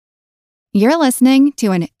You're listening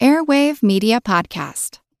to an Airwave Media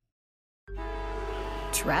Podcast.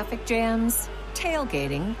 Traffic jams,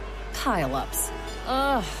 tailgating, pile-ups.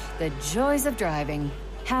 Ugh, the joys of driving.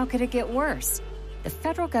 How could it get worse? The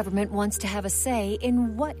federal government wants to have a say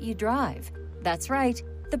in what you drive. That's right.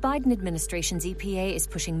 The Biden administration's EPA is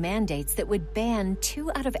pushing mandates that would ban 2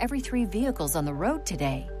 out of every 3 vehicles on the road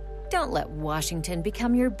today. Don't let Washington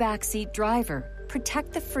become your backseat driver.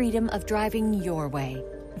 Protect the freedom of driving your way.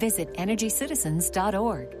 Visit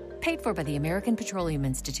EnergyCitizens.org. Paid for by the American Petroleum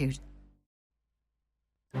Institute.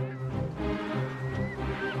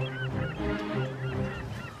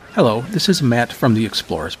 Hello, this is Matt from the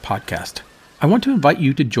Explorers Podcast. I want to invite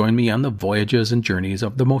you to join me on the voyages and journeys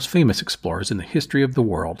of the most famous explorers in the history of the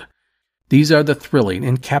world. These are the thrilling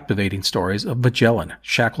and captivating stories of Magellan,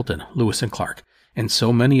 Shackleton, Lewis and Clark, and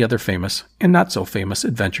so many other famous and not so famous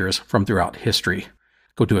adventurers from throughout history.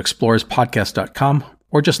 Go to explorerspodcast.com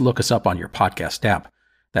or just look us up on your podcast app.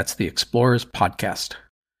 That's the Explorers Podcast.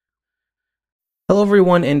 Hello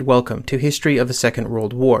everyone and welcome to History of the Second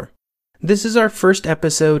World War. This is our first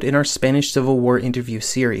episode in our Spanish Civil War interview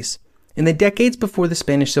series. In the decades before the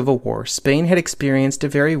Spanish Civil War, Spain had experienced a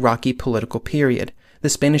very rocky political period. The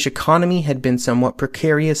Spanish economy had been somewhat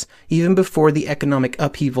precarious even before the economic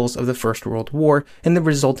upheavals of the First World War, and the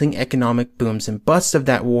resulting economic booms and busts of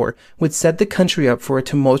that war would set the country up for a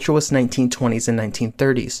tumultuous 1920s and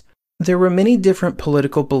 1930s. There were many different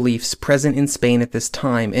political beliefs present in Spain at this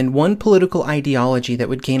time, and one political ideology that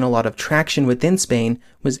would gain a lot of traction within Spain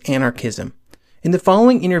was anarchism. In the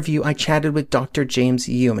following interview, I chatted with Dr. James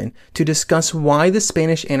Yeoman to discuss why the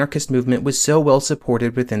Spanish anarchist movement was so well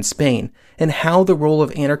supported within Spain, and how the role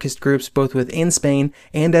of anarchist groups both within Spain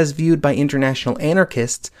and as viewed by international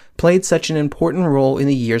anarchists played such an important role in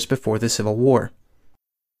the years before the Civil War.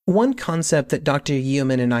 One concept that Dr.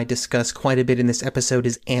 Yeoman and I discuss quite a bit in this episode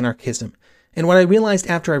is anarchism. And what I realized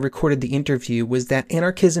after I recorded the interview was that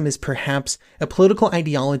anarchism is perhaps a political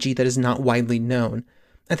ideology that is not widely known.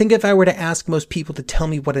 I think if I were to ask most people to tell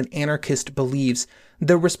me what an anarchist believes,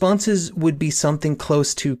 the responses would be something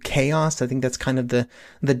close to chaos. I think that's kind of the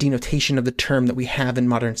denotation of the term that we have in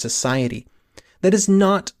modern society. That is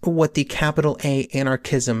not what the capital A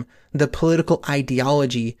anarchism, the political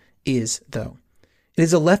ideology, is, though. It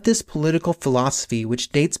is a leftist political philosophy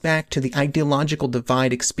which dates back to the ideological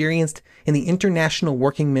divide experienced in the International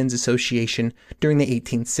Working Men's Association during the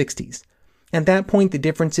 1860s. At that point, the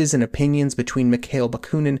differences in opinions between Mikhail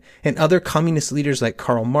Bakunin and other communist leaders like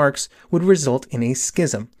Karl Marx would result in a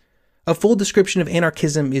schism. A full description of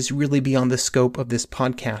anarchism is really beyond the scope of this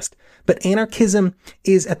podcast, but anarchism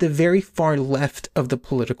is at the very far left of the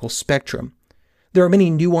political spectrum. There are many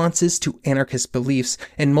nuances to anarchist beliefs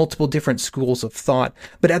and multiple different schools of thought,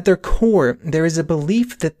 but at their core, there is a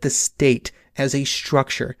belief that the state, as a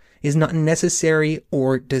structure, is not necessary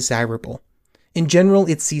or desirable. In general,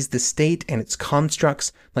 it sees the state and its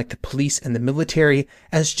constructs, like the police and the military,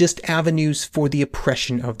 as just avenues for the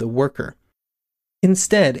oppression of the worker.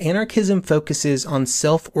 Instead, anarchism focuses on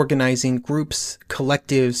self-organizing groups,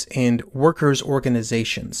 collectives, and workers'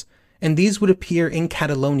 organizations, and these would appear in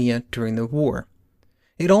Catalonia during the war.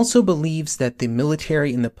 It also believes that the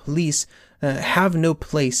military and the police have no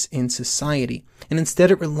place in society, and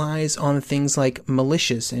instead it relies on things like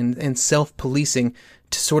militias and self-policing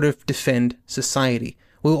to sort of defend society.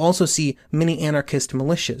 We'll also see many anarchist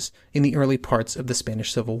militias in the early parts of the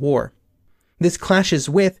Spanish Civil War. This clashes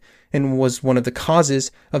with, and was one of the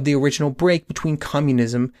causes of the original break between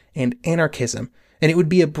communism and anarchism, and it would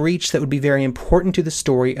be a breach that would be very important to the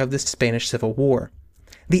story of the Spanish Civil War.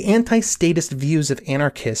 The anti-statist views of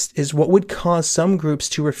anarchists is what would cause some groups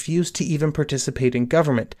to refuse to even participate in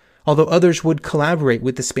government, although others would collaborate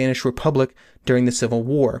with the Spanish Republic during the Civil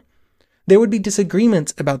War. There would be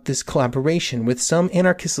disagreements about this collaboration, with some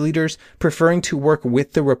anarchist leaders preferring to work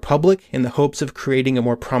with the Republic in the hopes of creating a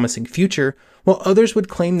more promising future, while others would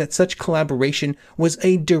claim that such collaboration was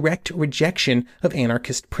a direct rejection of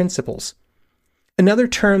anarchist principles. Another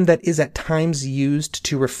term that is at times used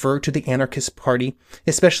to refer to the anarchist party,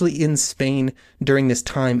 especially in Spain during this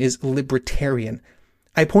time, is libertarian.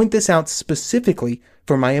 I point this out specifically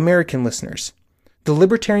for my American listeners. The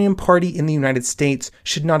Libertarian Party in the United States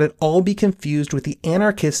should not at all be confused with the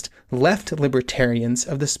anarchist left libertarians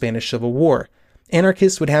of the Spanish Civil War.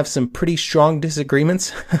 Anarchists would have some pretty strong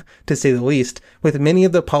disagreements, to say the least, with many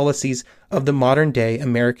of the policies of the modern-day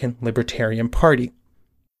American Libertarian Party.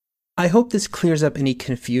 I hope this clears up any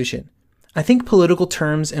confusion. I think political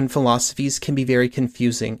terms and philosophies can be very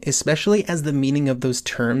confusing, especially as the meaning of those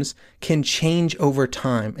terms can change over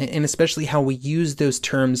time, and especially how we use those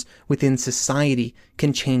terms within society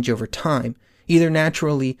can change over time. either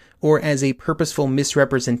naturally or as a purposeful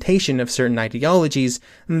misrepresentation of certain ideologies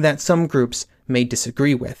that some groups may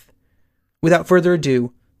disagree with. Without further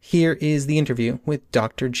ado, here is the interview with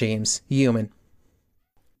Dr. James Yeoman.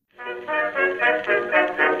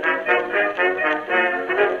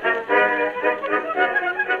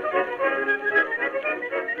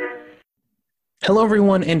 Hello,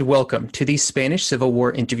 everyone, and welcome to the Spanish Civil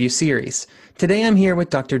War interview series. Today, I'm here with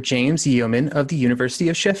Dr. James Yeoman of the University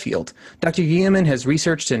of Sheffield. Dr. Yeoman has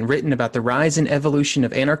researched and written about the rise and evolution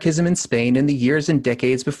of anarchism in Spain in the years and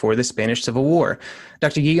decades before the Spanish Civil War.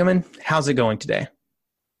 Dr. Yeoman, how's it going today?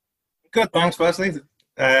 Good, thanks, firstly.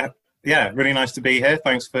 Really nice to be here.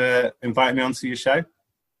 Thanks for inviting me onto your show.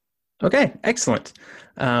 Okay, excellent.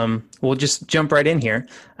 We'll just jump right in here.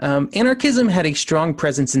 Anarchism had a strong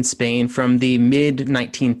presence in Spain from the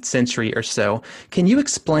mid-19th century or so. Can you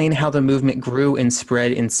explain how the movement grew and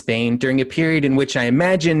spread in Spain during a period in which I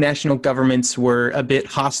imagine national governments were a bit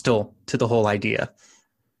hostile to the whole idea?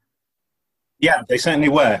 Yeah, they certainly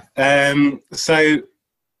were. So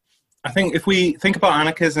I think if we think about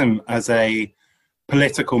anarchism as a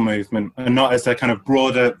political movement and not as a kind of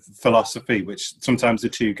broader philosophy, which sometimes the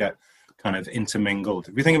two get kind of intermingled.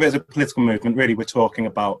 If we think of it as a political movement, really we're talking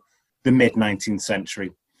about the mid-19th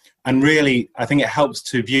century. And really, I think it helps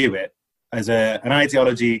to view it as an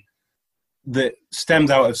ideology that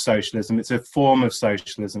stems out of socialism. It's a form of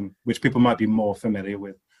socialism, which people might be more familiar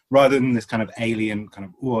with, rather than this kind of alien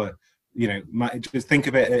kind of, just think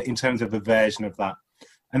of it in terms of a version of that.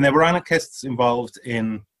 And there were anarchists involved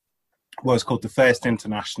in what was called the First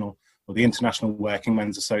International, or the International Working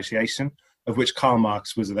Men's Association, of which Karl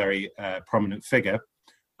Marx was a very prominent figure,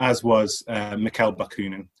 as was Mikhail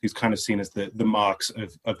Bakunin, who's kind of seen as the Marx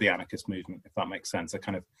of the anarchist movement, if that makes sense, a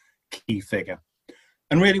kind of key figure.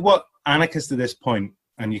 And really what anarchists at this point,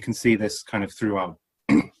 and you can see this kind of throughout,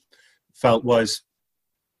 felt was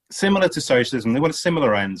similar to socialism. They wanted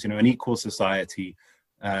similar ends, an equal society,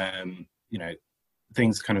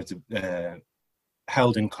 things kind of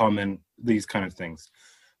held in common, these kind of things.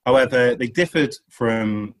 However, they differed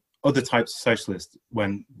from other types of socialists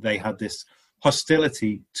when they had this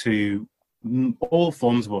hostility to all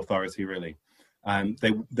forms of authority, really.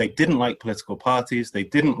 They didn't like political parties, they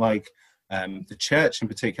didn't like the church in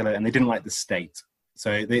particular, and they didn't like the state.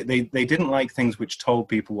 So they didn't like things which told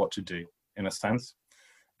people what to do, in a sense,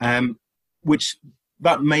 which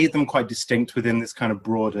that made them quite distinct within this kind of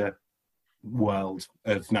broader world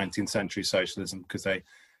of 19th century socialism, because they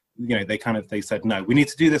said, no, we need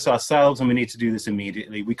to do this ourselves and we need to do this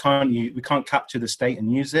immediately. We can't capture the state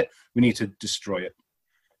and use it. We need to destroy it.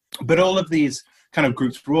 But all of these kind of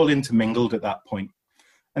groups were all intermingled at that point.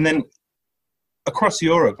 And then across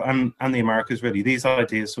Europe and the Americas, really, these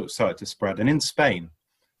ideas sort of started to spread. And in Spain,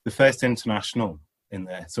 the First International in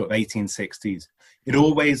the sort of 1860s, it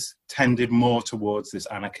always tended more towards this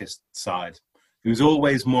anarchist side. It was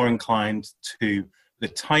always more inclined to the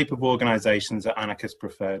type of organizations that anarchists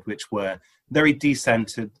preferred, which were very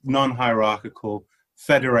decentered, non-hierarchical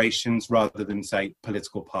federations rather than, say,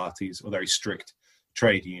 political parties or very strict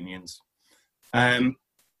trade unions.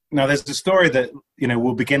 Now, there's a story that,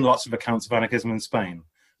 will begin lots of accounts of anarchism in Spain,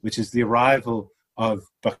 which is the arrival of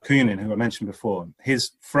Bakunin, who I mentioned before,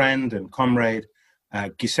 his friend and comrade,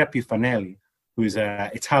 Giuseppe Fanelli, who is an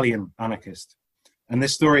Italian anarchist. And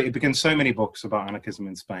this story, it begins so many books about anarchism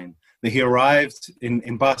in Spain, that he arrived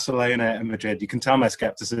in Barcelona and Madrid. You can tell my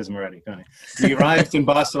skepticism already, can't you? He arrived in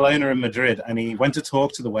Barcelona and Madrid, and he went to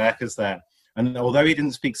talk to the workers there. And although he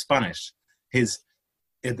didn't speak Spanish, these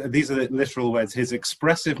are the literal words, his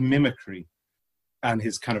expressive mimicry and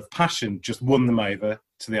his kind of passion just won them over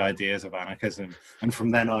to the ideas of anarchism. And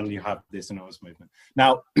from then on, you have this enormous movement.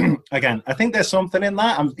 Now, again, I think there's something in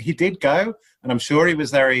that. He did go, and I'm sure he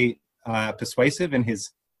was very persuasive in his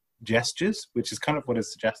gestures, which is kind of what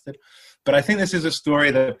is suggested. But I think this is a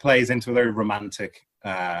story that plays into a very romantic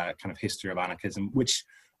kind of history of anarchism, which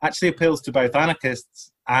actually appeals to both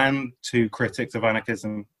anarchists and to critics of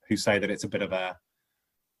anarchism who say that it's a bit of a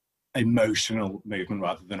emotional movement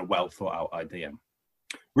rather than a well thought out idea.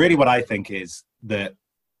 Really what I think is that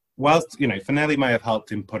whilst, Fanelli may have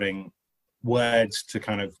helped in putting words to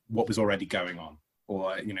kind of what was already going on,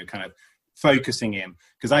 or, kind of focusing in,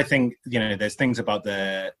 because I think, there's things about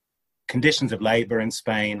the conditions of labor in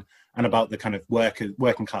Spain and about the kind of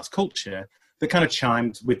working class culture that kind of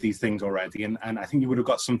chimed with these things already. And I think you would have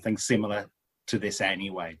got something similar to this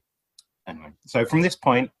anyway. So from this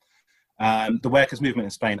point, the workers' movement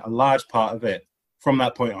in Spain, a large part of it, from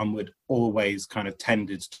that point onward, always kind of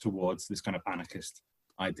tended towards this kind of anarchist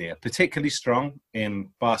idea, particularly strong in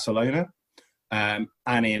Barcelona and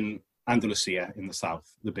in Andalusia in the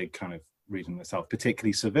south, the big kind of region itself,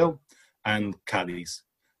 particularly Seville and Cadiz.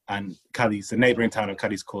 And Cadiz, the neighboring town of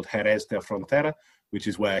Cadiz called Jerez de Frontera, which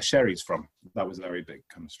is where Sherry's from. That was a very big,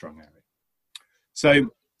 kind of strong area.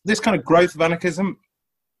 So this kind of growth of anarchism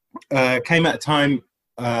came at a time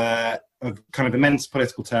of kind of immense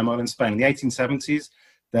political turmoil in Spain. In the 1870s,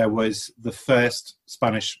 there was the first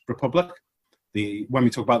Spanish Republic. When we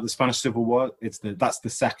talk about the Spanish Civil War, that's the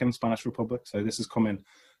second Spanish Republic. So this is coming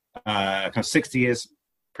kind of 60 years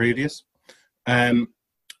previous. And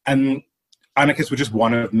anarchists were just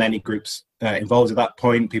one of many groups involved at that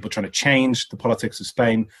point, people trying to change the politics of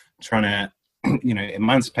Spain, trying to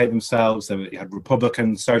emancipate themselves. You had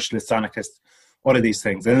Republicans, socialists, anarchists, all of these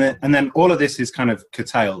things. And then all of this is kind of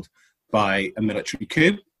curtailed by a military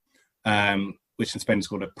coup, which in Spain is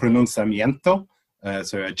called a pronunciamiento.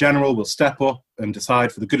 So a general will step up and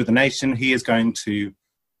decide for the good of the nation, he is going to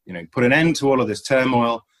put an end to all of this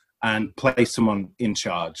turmoil and place someone in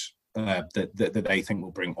charge that they think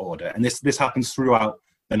will bring order. And this happens throughout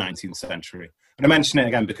the 19th century. And I mention it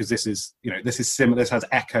again because this is similar. This has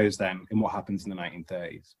echoes then in what happens in the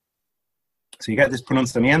 1930s. So you get this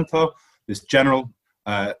pronunciamiento, this general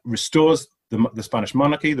restores the Spanish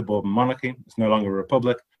monarchy, the Bourbon monarchy. It's no longer a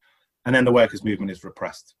republic. And then the workers' movement is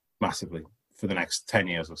repressed massively for the next 10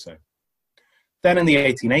 years or so. Then in the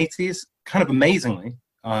 1880s, kind of amazingly,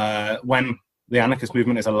 when the anarchist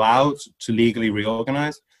movement is allowed to legally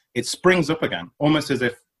reorganize, it springs up again, almost as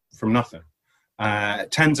if from nothing.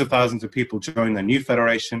 Tens of thousands of people join their new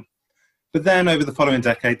federation. But then over the following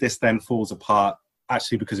decade, this then falls apart,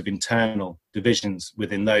 actually because of internal divisions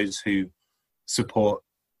within those who support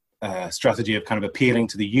a strategy of kind of appealing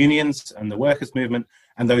to the unions and the workers' movement,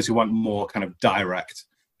 and those who want more kind of direct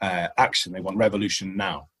action. They want revolution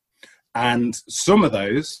now. And some of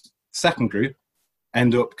those, second group,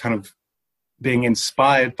 end up kind of being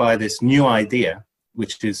inspired by this new idea,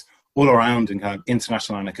 which is all around in kind of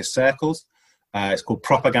international anarchist circles. It's called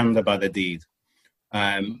propaganda by the deed,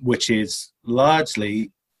 which is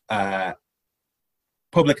largely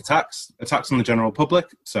public attacks on the general public.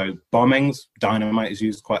 So bombings, dynamite is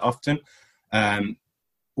used quite often,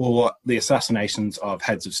 or the assassinations of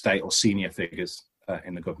heads of state or senior figures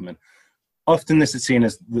in the government. Often this is seen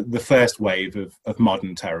as the first wave of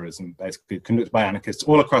modern terrorism, basically conducted by anarchists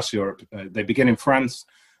all across Europe. They begin in France.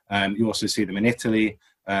 You also see them in Italy,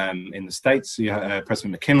 in the States.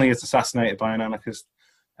 President McKinley is assassinated by an anarchist,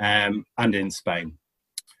 and in Spain.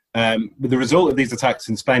 But the result of these attacks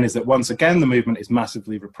in Spain is that once again, the movement is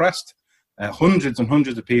massively repressed. Hundreds and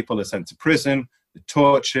hundreds of people are sent to prison,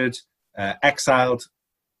 tortured, exiled,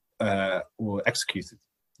 or executed.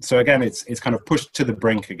 So again, it's kind of pushed to the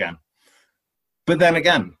brink again. But then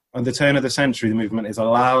again, at the turn of the century, the movement is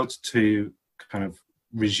allowed to kind of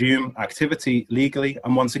resume activity legally,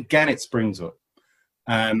 and once again it springs up.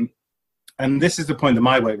 And this is the point that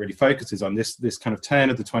my work really focuses on, this kind of turn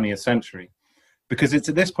of the 20th century, because it's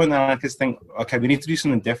at this point that anarchists think, okay, we need to do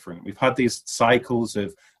something different. We've had these cycles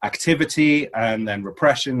of activity and then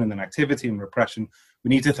repression and then activity and repression. We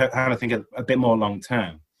need to kind of think a bit more long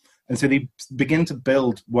term. And so they begin to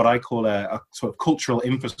build what I call a sort of cultural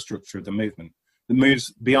infrastructure of the movement that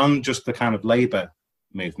moves beyond just the kind of labor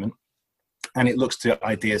movement. And it looks to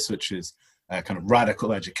ideas such as kind of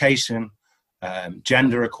radical education,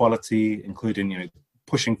 gender equality, including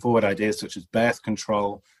pushing forward ideas such as birth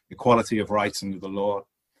control, equality of rights under the law,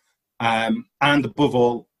 and above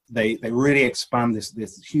all, they really expand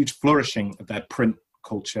this huge flourishing of their print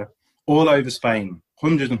culture all over Spain.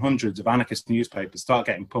 Hundreds and hundreds of anarchist newspapers start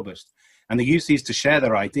getting published, and they use these to share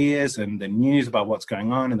their ideas and the news about what's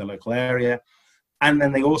going on in the local area, and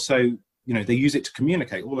then they also they use it to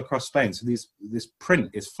communicate all across Spain. So this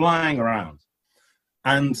print is flying around.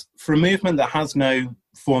 And for a movement that has no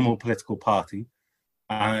formal political party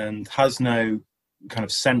and has no kind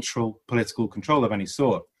of central political control of any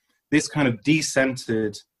sort, this kind of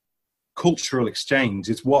decentered cultural exchange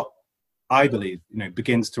is what I believe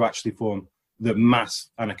begins to actually form the mass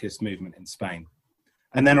anarchist movement in Spain.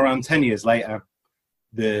 And then around 10 years later,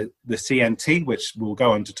 the CNT, which we'll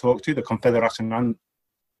go on to talk to, the Confederación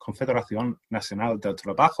Nacional del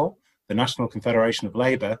Trabajo, the National Confederation of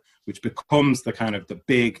Labour, which becomes the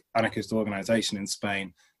big anarchist organization in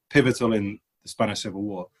Spain, pivotal in the Spanish Civil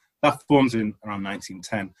War. That forms in around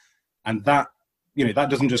 1910. And that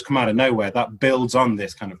doesn't just come out of nowhere. That builds on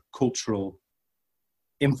this kind of cultural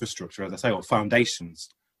infrastructure, as I say, or foundations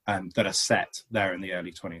that are set there in the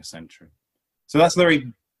early 20th century. So that's a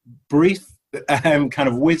very brief kind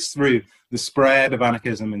of whiz through the spread of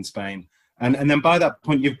anarchism in Spain. And then by that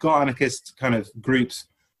point, you've got anarchist kind of groups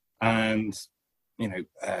and,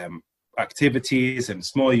 activities and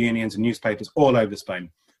small unions and newspapers all over Spain.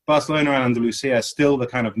 Barcelona and Andalusia are still the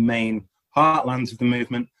kind of main heartlands of the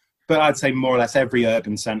movement, but I'd say more or less every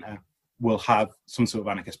urban centre will have some sort of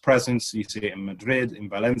anarchist presence. You see it in Madrid, in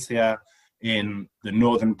Valencia, in the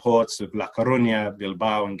northern ports of La Coruña,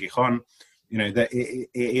 Bilbao and Gijón. You know, that it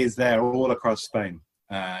is there all across Spain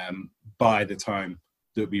by the time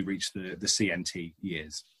that we reach the CNT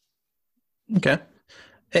years. Okay.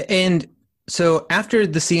 And so after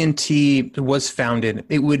the CNT was founded,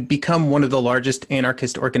 it would become one of the largest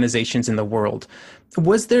anarchist organizations in the world.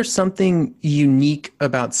 Was there something unique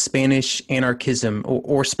about Spanish anarchism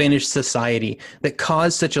or Spanish society that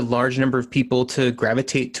caused such a large number of people to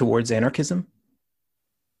gravitate towards anarchism?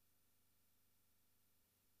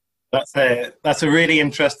 That's a really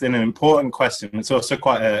interesting and important question. It's also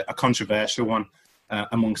quite a controversial one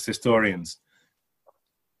amongst historians.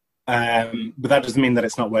 But that doesn't mean that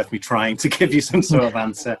it's not worth me trying to give you some sort of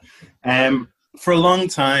answer. For a long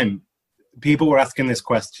time, people were asking this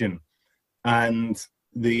question, and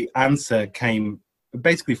the answer came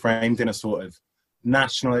basically framed in a sort of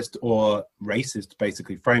nationalist or racist,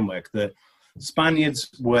 basically, framework, that Spaniards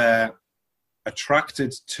were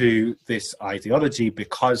attracted to this ideology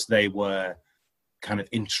because they were kind of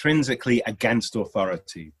intrinsically against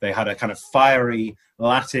authority. They had a kind of fiery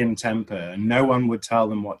Latin temper, and no one would tell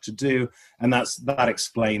them what to do, and that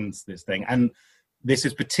explains this thing. And this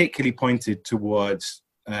is particularly pointed towards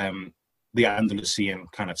the Andalusian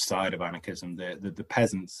kind of side of anarchism, the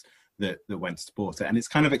peasants that went to support it. And it's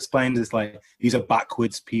kind of explained as like, these are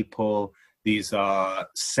backwards people, these are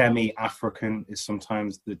semi-African is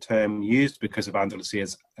sometimes the term used because of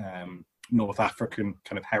Andalusia's North African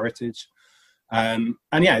kind of heritage. And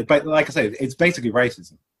yeah, but like I say, it's basically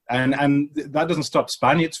racism. And that doesn't stop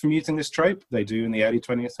Spaniards from using this trope. They do in the early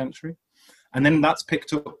 20th century. And then that's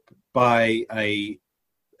picked up by a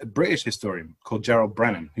British historian called Gerald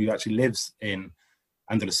Brennan, who actually lives in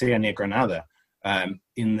Andalusia near Granada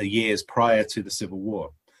in the years prior to the Civil War.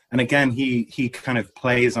 And again, he kind of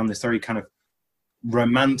plays on this very kind of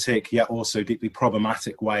romantic yet also deeply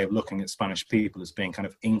problematic way of looking at Spanish people as being kind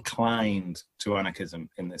of inclined to anarchism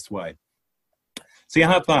in this way. So you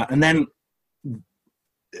have that. And then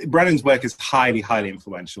Brennan's work is highly, highly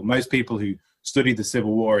influential. Most people who study the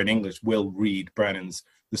Civil War in English will read Brennan's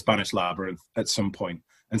The Spanish Labyrinth at some point.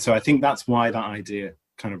 And so I think that's why that idea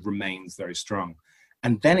kind of remains very strong.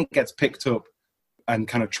 And then it gets picked up and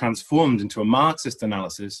kind of transformed into a Marxist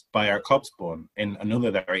analysis by Eric Hobsbawm in another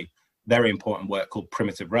very, very important work called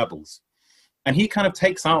Primitive Rebels. And he kind of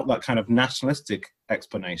takes out that kind of nationalistic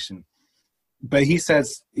explanation, but he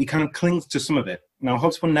says he kind of clings to some of it. Now,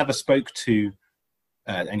 Hobsbawm never spoke to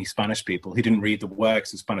any Spanish people. He didn't read the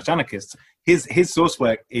works of Spanish anarchists. His source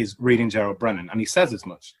work is reading Gerald Brennan, and he says as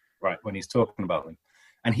much, right, when he's talking about them.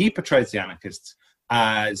 And he portrays the anarchists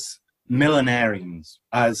as millenarians,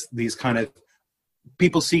 as these kind of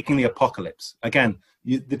people seeking the apocalypse. Again,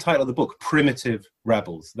 the title of the book, Primitive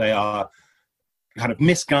Rebels. They are kind of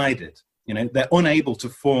misguided. You know, they're unable to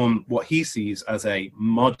form what he sees as a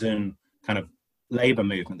modern kind of labor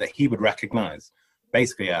movement that he would recognize,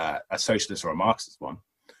 basically a socialist or a Marxist one,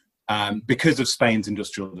 because of Spain's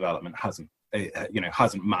industrial development hasn't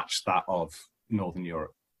matched that of Northern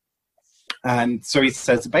Europe. And so he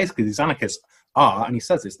says basically these anarchists are, and he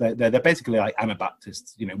says this, they're basically like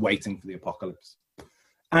Anabaptists, you know, waiting for the apocalypse.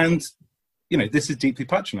 And, you know, this is deeply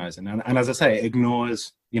patronizing. And as I say, it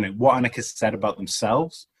ignores, you know, what anarchists said about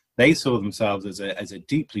themselves. They saw themselves as a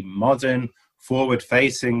deeply modern,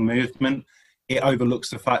 forward-facing movement. It overlooks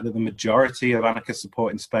the fact that the majority of anarchist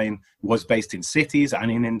support in Spain was based in cities and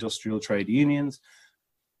in industrial trade unions.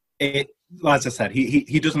 As I said,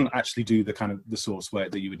 he doesn't actually do the kind of the source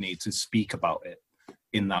work that you would need to speak about it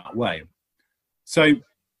in that way. So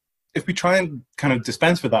if we try and kind of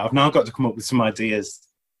dispense with that, I've now got to come up with some ideas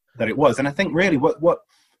that it was. And I think really what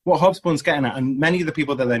Hobsbawm's getting at, and many of the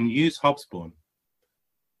people that then use Hobsbawm,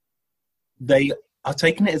 they are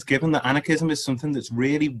taking it as given that anarchism is something that's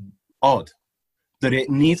really odd, that it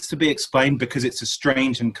needs to be explained because it's a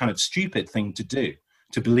strange and kind of stupid thing to do,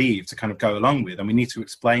 to believe, to kind of go along with, and we need to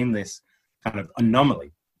explain this kind of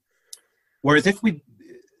anomaly. Whereas if we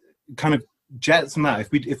kind of jettison that,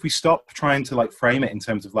 if we stop trying to like frame it in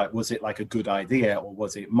terms of like, was it like a good idea or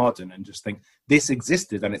was it modern, and just think this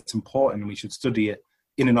existed and it's important and we should study it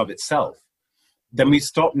in and of itself, then we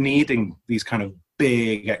stop needing these kind of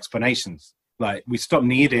big explanations. Like we stop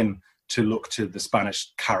needing to look to the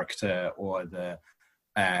Spanish character or the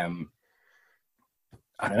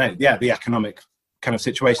the economic kind of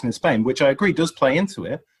situation in Spain, which I agree does play into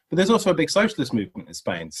it, but there's also a big socialist movement in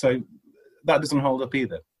Spain, so that doesn't hold up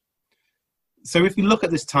either. So if you look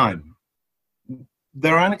at this time,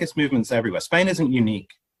 there are anarchist movements everywhere. Spain isn't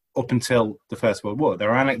unique up until the First World War.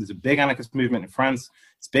 There's a big anarchist movement in France.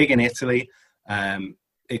 It's big in Italy.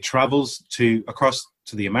 It travels across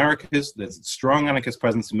to the Americas. There's a strong anarchist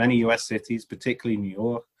presence in many US cities, particularly New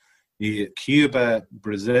York, Cuba,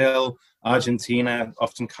 Brazil, Argentina,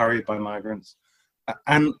 often carried by migrants.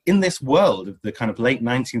 And in this world of the kind of late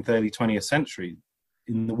 19th, early 20th century,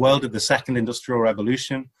 in the world of the second industrial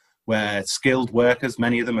revolution, where skilled workers,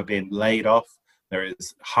 many of them are being laid off, there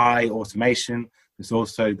is high automation. There's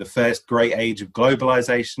also the first great age of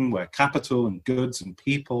globalization, where capital and goods and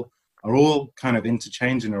people are all kind of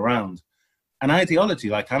interchanging around. An ideology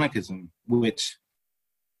like anarchism, which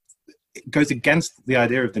goes against the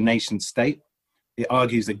idea of the nation state, it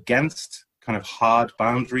argues against kind of hard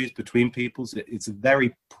boundaries between peoples. It's a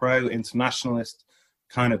very pro-internationalist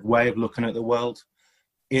kind of way of looking at the world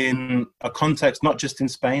in a context, not just in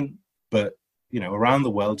Spain, but, around the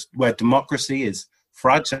world, where democracy is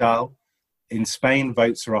fragile. In Spain,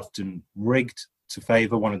 votes are often rigged to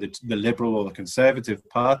favor one of the liberal or the conservative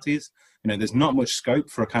parties. There's not much scope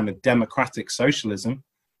for a kind of democratic socialism.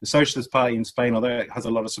 The Socialist Party in Spain, although it has a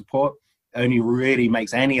lot of support, only really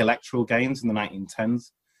makes any electoral gains in the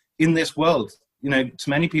 1910s. In this world, to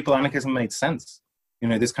many people, anarchism made sense.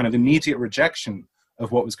 This kind of immediate rejection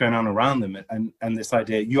of what was going on around them, and this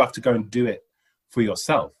idea, you have to go and do it for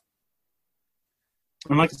yourself.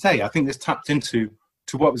 And like I say, I think this tapped into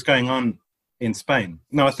what was going on in Spain.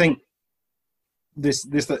 Now, I think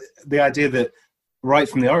the idea that right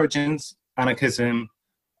from the origins, anarchism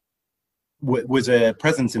was a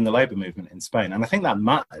presence in the labor movement in Spain. And I think that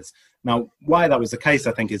matters. Now, why that was the case,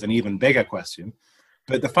 I think, is an even bigger question.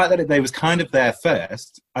 But the fact that they was kind of there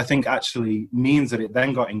first, I think actually means that it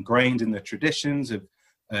then got ingrained in the traditions of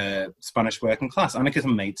Spanish working class.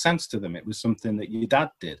 Anarchism made sense to them. It was something that your dad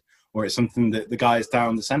did, or it's something that the guys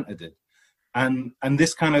down the center did. And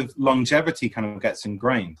this kind of longevity kind of gets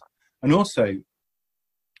ingrained. And also,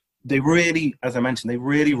 they really, as I mentioned, they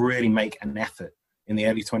really, really make an effort in the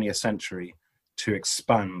early 20th century to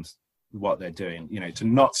expand what they're doing, to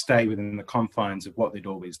not stay within the confines of what they'd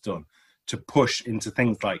always done, to push into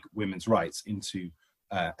things like women's rights, into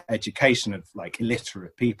education of like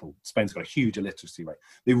illiterate people. Spain's got a huge illiteracy rate.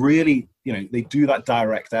 They really, they do that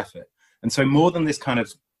direct effort. And so more than this kind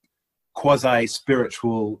of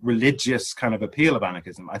quasi-spiritual, religious kind of appeal of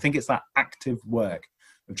anarchism, I think it's that active work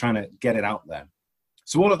of trying to get it out there.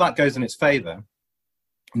 So all of that goes in its favor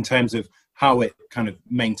in terms of how it kind of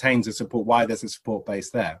maintains a support, why there's a support base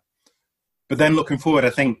there. But then looking forward, I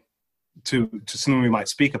think, to something we might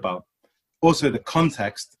speak about, also the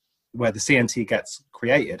context where the CNT gets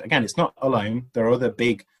created. Again, it's not alone. There are other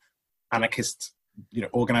big anarchist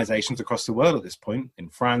organizations across the world at this point, in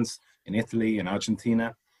France, in Italy, in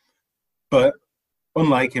Argentina. But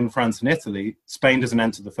unlike in France and Italy, Spain doesn't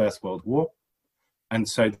enter the First World War. And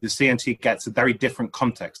so the CNT gets a very different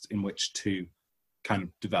context in which to kind of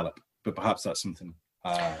develop. But perhaps that's something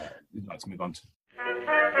we'd like to move on to.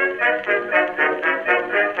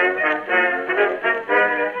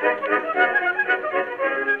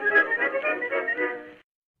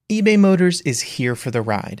 eBay Motors is here for the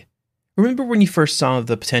ride. Remember when you first saw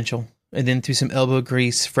the potential? And then through some elbow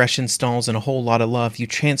grease, fresh installs, and a whole lot of love, you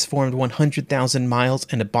transformed 100,000 miles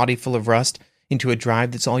and a body full of rust into a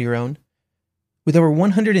drive that's all your own? With over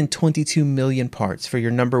 122 million parts for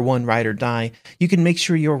your number one ride or die, you can make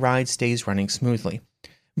sure your ride stays running smoothly.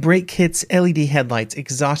 Brake kits, LED headlights,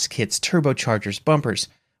 exhaust kits, turbochargers, bumpers,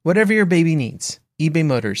 whatever your baby needs, eBay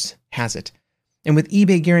Motors has it. And with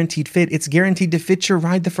eBay Guaranteed Fit, it's guaranteed to fit your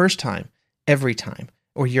ride the first time, every time,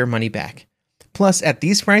 or your money back. Plus, at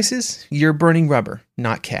these prices, you're burning rubber,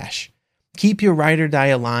 not cash. Keep your ride or die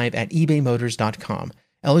alive at ebaymotors.com.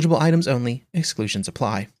 Eligible items only. Exclusions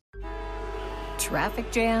apply. Traffic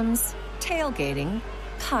jams, tailgating,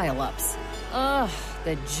 pile-ups. Ugh,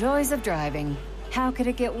 the joys of driving. How could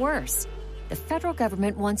it get worse? The federal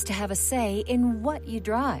government wants to have a say in what you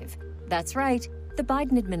drive. That's right. The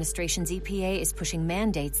Biden administration's EPA is pushing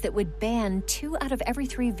mandates that would ban 2 out of every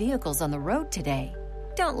 3 vehicles on the road today.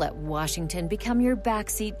 Don't let Washington become your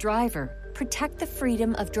backseat driver. Protect the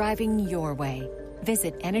freedom of driving your way.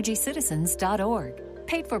 Visit EnergyCitizens.org.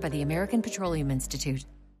 Paid for by the American Petroleum Institute.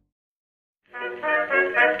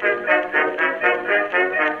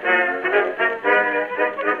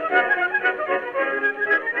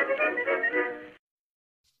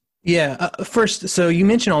 Yeah. First, so you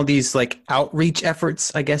mentioned all these like outreach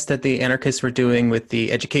efforts, I guess, that the anarchists were doing with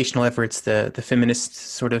the educational efforts, the feminist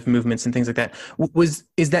sort of movements and things like that.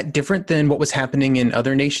 Is that different than what was happening in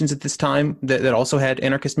other nations at this time that also had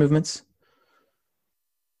anarchist movements?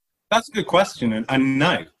 That's a good question. And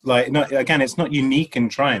no, again, it's not unique in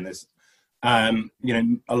trying this. A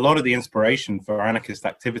lot of the inspiration for anarchist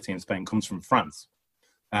activity in Spain comes from France.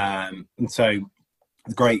 And so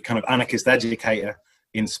the great kind of anarchist educator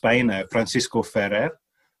in Spain, Francisco Ferrer,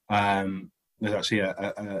 there's actually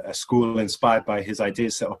a school inspired by his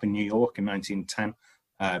ideas set up in New York in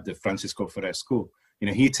 1910, the Francisco Ferrer School.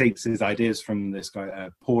 He takes his ideas from this guy,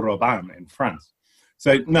 Paul Robin in France.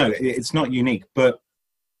 So no, it's not unique. But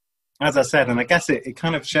as I said, and I guess it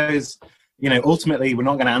kind of shows, ultimately we're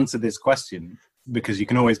not going to answer this question because you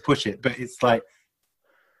can always push it. But it's like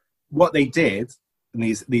what they did and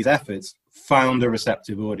these efforts found a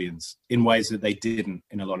receptive audience in ways that they didn't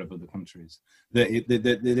in a lot of other countries.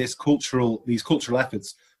 These cultural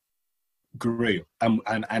efforts grew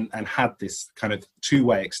and had this kind of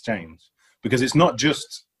two-way exchange, because it's not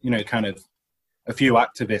just kind of a few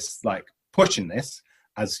activists like pushing this,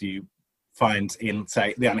 as you find in,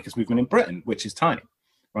 say, the anarchist movement in Britain, which is tiny,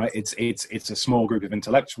 right? It's a small group of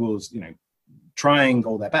intellectuals trying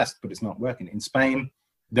all their best, but it's not working. In Spain,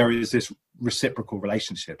 there is this reciprocal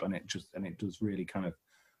relationship, and it does really kind of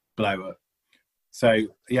blow up. So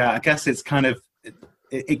yeah, I guess it's kind of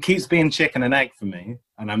it keeps being chicken and egg for me,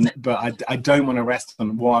 but I don't want to rest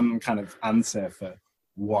on one kind of answer for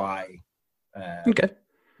why. Okay.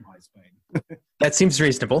 Why Spain? That seems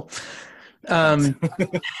reasonable.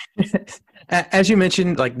 As you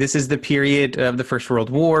mentioned, like, this is the period of the First World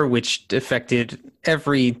War, which affected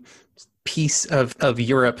every piece of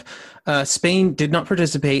Europe. Spain did not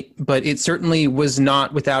participate, but it certainly was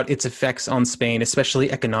not without its effects on Spain,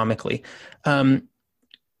 especially economically.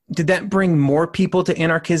 Did that bring more people to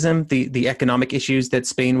anarchism, the economic issues that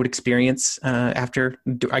Spain would experience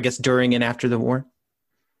during and after the war?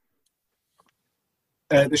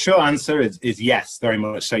 The short answer is yes, very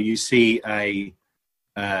much so. You see an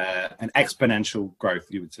exponential growth,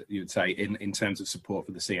 you would say, in terms of support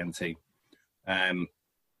for the CNT.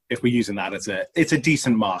 If we're using that it's a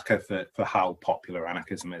decent marker for how popular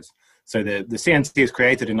anarchism is. So the CNT is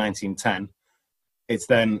created in 1910. It's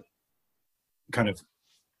then kind of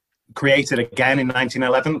created again in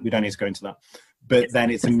 1911. We don't need to go into that. But then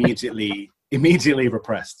it's immediately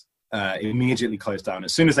repressed, immediately closed down.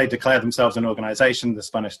 As soon as they declare themselves an organization, the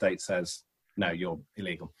Spanish state says, no, you're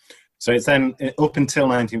illegal. So it's then up until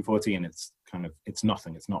 1914, it's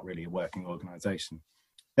nothing. It's not really a working organization.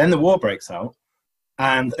 Then the war breaks out.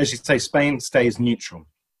 And as you say, Spain stays neutral.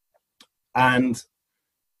 And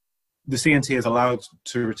the CNT is allowed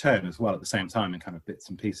to return as well at the same time in kind of bits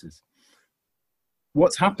and pieces.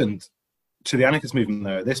 What's happened to the anarchist movement,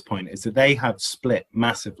 though, at this point, is that they have split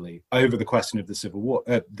massively over the question of the Civil War,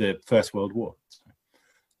 the First World War.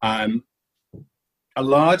 A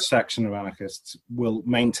large section of anarchists will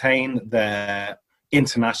maintain their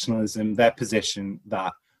internationalism, their position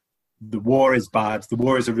that the war is bad, the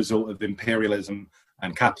war is a result of imperialism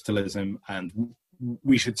and capitalism, and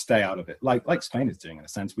we should stay out of it. Like Spain is doing, in a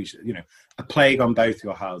sense. We should, a plague on both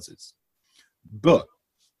your houses. But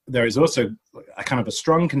there is also a kind of a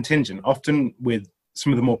strong contingent, often with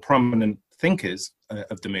some of the more prominent thinkers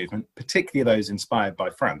of the movement, particularly those inspired by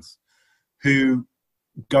France, who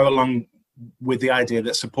go along with the idea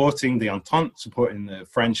that supporting the Entente, supporting the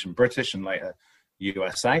French and British and later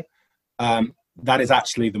USA, that is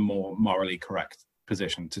actually the more morally correct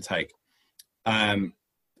position to take.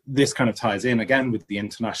 This kind of ties in again with the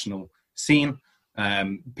international scene.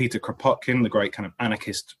 Peter Kropotkin, the great kind of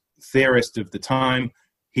anarchist theorist of the time,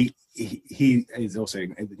 he is also,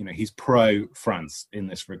 he's pro-France in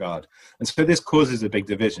this regard. And so this causes a big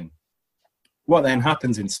division. What then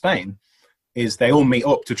happens in Spain is they all meet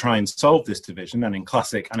up to try and solve this division. And in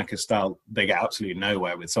classic anarchist style, they get absolutely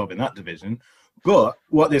nowhere with solving that division. But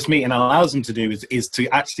what this meeting allows them to do is to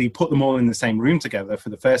actually put them all in the same room together for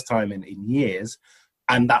the first time in years.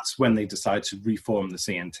 And that's when they decide to reform the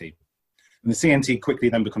CNT. And the CNT quickly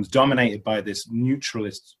then becomes dominated by this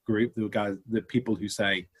neutralist group, the people who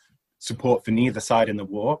say support for neither side in the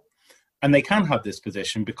war. And they can have this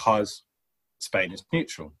position because Spain is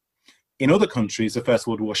neutral. In other countries, the First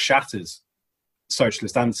World War shatters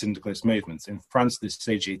socialist and syndicalist movements. In France, there's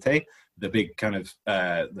CGT, the big kind of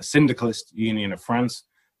the syndicalist union of France,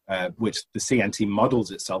 which the CNT models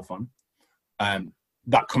itself on.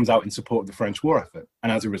 That comes out in support of the French war effort,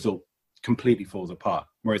 and as a result, completely falls apart.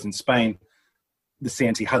 Whereas in Spain, the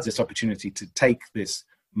CNT has this opportunity to take this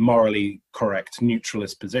morally correct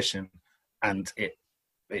neutralist position, and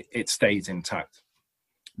it stays intact.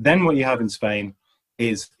 Then what you have in Spain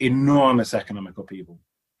is enormous economic upheaval.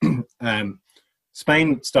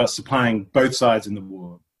 Spain starts supplying both sides in the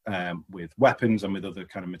war with weapons and with other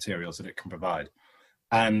kind of materials that it can provide.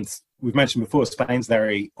 And we've mentioned before, Spain's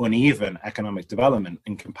very uneven economic development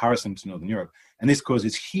in comparison to Northern Europe. And this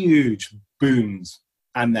causes huge booms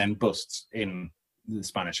and then busts in the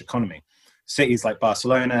Spanish economy. Cities like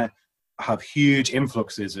Barcelona have huge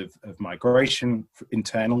influxes of migration,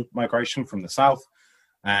 internal migration from the south,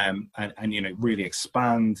 and really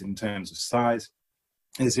expand in terms of size.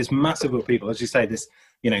 There's this massive of people, as you say,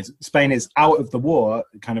 Spain is out of the war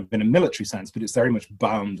kind of in a military sense, but it's very much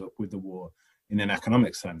bound up with the war in an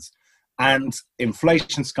economic sense. And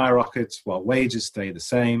inflation skyrockets while wages stay the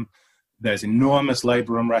same. There's enormous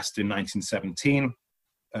labor unrest in 1917,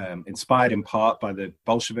 inspired in part by the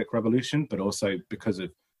Bolshevik Revolution, but also because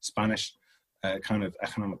of Spanish kind of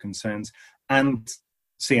economic concerns. And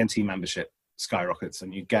CNT membership skyrockets,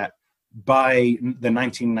 and you get, by the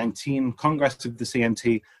 1919 Congress of the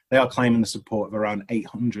CNT, they are claiming the support of around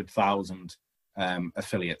 800,000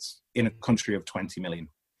 affiliates in a country of 20 million.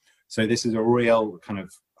 So this is a real kind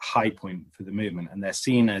of high point for the movement, and they're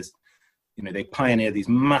seen as, they pioneer these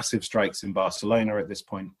massive strikes in Barcelona at this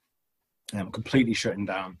point, completely shutting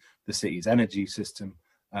down the city's energy system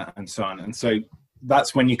and so on. And so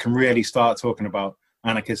that's when you can really start talking about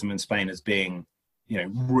anarchism in Spain as being,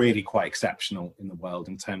 really quite exceptional in the world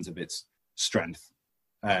in terms of its strength,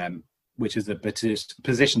 which is a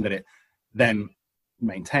position that it then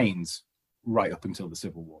maintains right up until the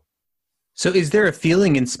Civil War. So is there a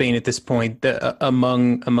feeling in Spain at this point that,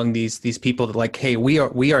 among these people that, like, hey, we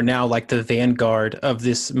are now like the vanguard of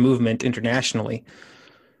this movement internationally?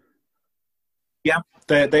 Yeah,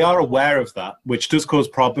 they are aware of that, which does cause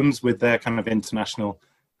problems with their kind of international,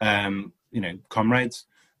 comrades,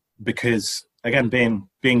 because again,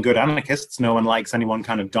 being good anarchists, no one likes anyone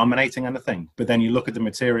kind of dominating anything. But then you look at the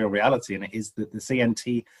material reality, and it is that the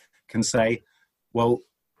CNT can say, well,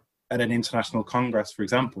 at an international congress, for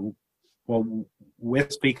example, well, we're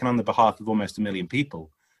speaking on the behalf of almost 1 million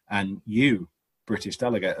people, and you, British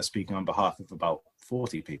delegate, are speaking on behalf of about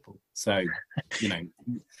 40 people. So,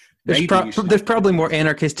 there's probably more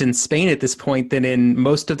anarchists in Spain at this point than in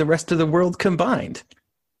most of the rest of the world combined.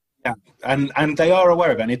 Yeah, and they are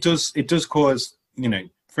aware of it, and it does cause,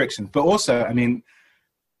 frictions. But also, I mean,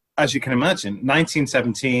 as you can imagine,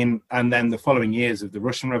 1917 and then the following years of the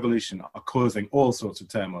Russian Revolution are causing all sorts of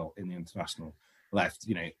turmoil in the international left.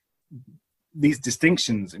 These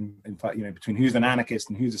distinctions, in fact, between who's an anarchist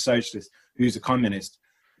and who's a socialist, who's a communist,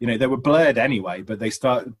 they were blurred anyway, but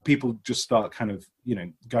people just start kind of,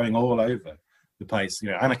 going all over the place.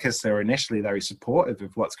 Anarchists are initially very supportive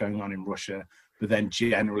of what's going on in Russia, but then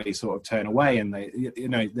generally sort of turn away, and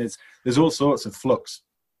there's all sorts of flux.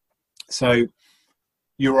 So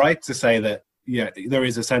you're right to say that, there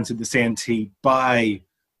is a sense of the CNT by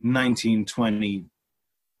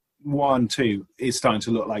 1921, 2 is starting to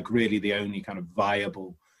look like really the only kind of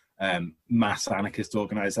viable mass anarchist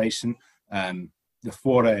organization. The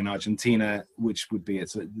Fora in Argentina, which would be a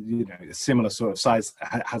similar sort of size,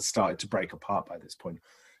 has started to break apart by this point.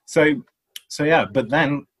 So yeah, but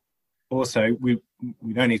then also we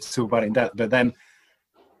don't need to talk about it in depth, but then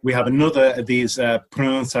we have another of these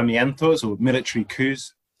pronunciamientos or military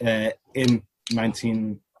coups in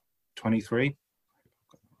 1923.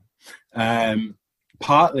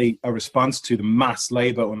 Partly a response to the mass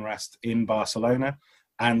labor unrest in Barcelona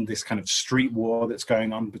and this kind of street war that's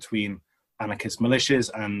going on between anarchist militias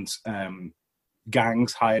and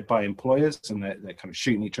gangs hired by employers, and they're kind of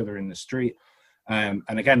shooting each other in the street. And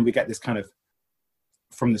again, we get this kind of,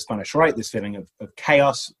 from the Spanish right, this feeling of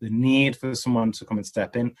chaos, the need for someone to come and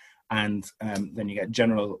step in. And then you get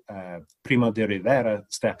General Primo de Rivera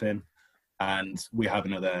step in, and we have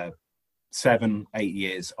another 7-8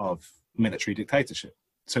 years of military dictatorship.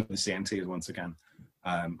 So the CNT is once again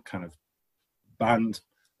kind of banned,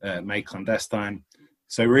 made clandestine.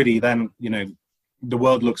 So really then, the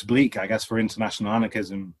world looks bleak, I guess, for international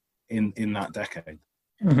anarchism in that decade.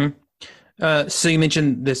 Mm-hmm. So you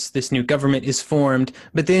mentioned this new government is formed,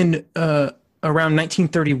 but then around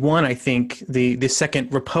 1931, I think the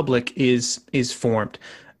Second Republic is formed.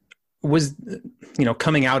 Was,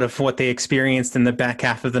 coming out of what they experienced in the back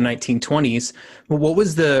half of the 1920s, what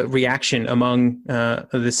was the reaction among the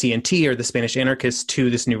CNT or the Spanish anarchists to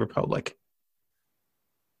this new republic?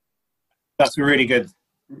 That's a really good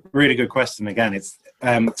question. Again, it's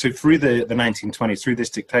so through the 1920s, through this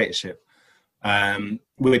dictatorship,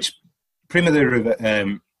 which Primo de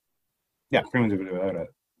Rivera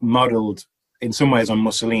modeled in some ways on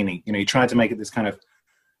Mussolini. He tried to make it this kind of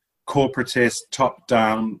corporatist,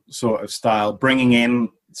 top-down sort of style, bringing in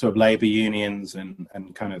sort of labor unions and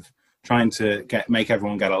kind of trying to make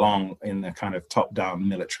everyone get along in a kind of top-down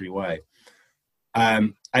military way.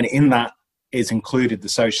 And in that is included the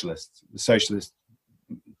socialists. The socialists,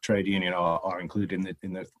 trade union are included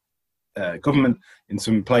in the government in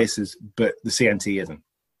some places, but the CNT isn't.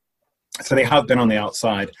 So they have been on the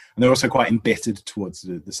outside, and they're also quite embittered towards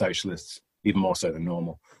the socialists, even more so than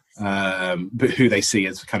normal, but who they see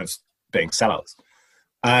as kind of being sellouts.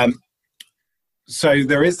 So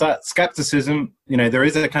there is that skepticism. There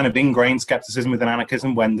is a kind of ingrained skepticism within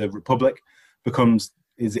anarchism when the Republic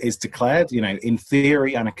is declared. In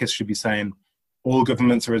theory, anarchists should be saying all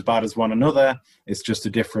governments are as bad as one another. It's just a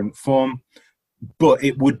different form. But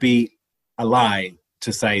it would be a lie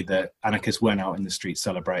to say that anarchists weren't out in the streets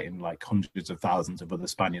celebrating like hundreds of thousands of other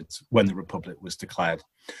Spaniards when the Republic was declared.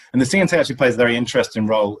 And the CNT actually plays a very interesting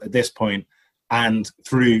role at this point and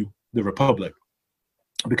through the Republic.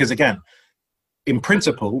 Because again, in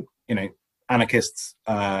principle, anarchists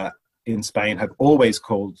in Spain have always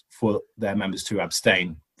called for their members to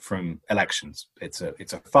abstain from elections. It's a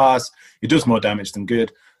farce. It does more damage than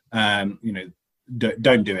good. Don't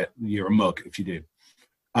do it. You're a mug if you do.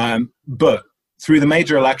 But through the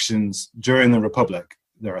major elections during the Republic,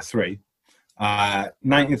 there are three.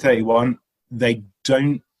 1931, they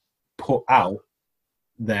don't put out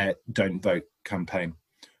their Don't Vote campaign,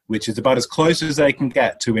 which is about as close as they can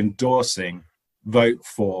get to endorsing vote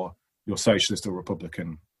for your socialist or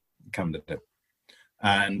Republican candidate.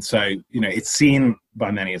 And so, it's seen by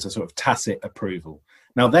many as a sort of tacit approval.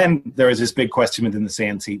 Now, then there is this big question within the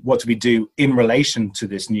CNT. What do we do in relation to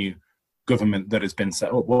this new government that has been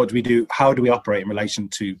set up? What do we do? How do we operate in relation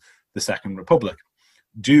to the Second Republic?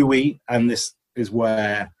 Do we, and this is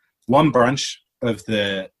where one branch of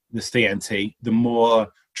the CNT, the more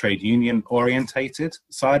trade union orientated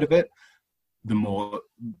side of it, the more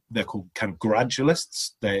they're called kind of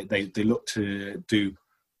gradualists. They look to do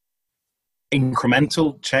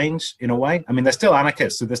incremental change in a way. I mean, they're still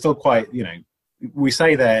anarchists, so they're still quite, we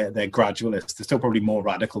say they're gradualists. They're still probably more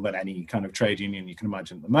radical than any kind of trade union you can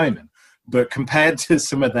imagine at the moment. But compared to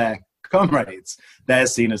some of their comrades, they're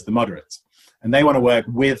seen as the moderates. And they want to work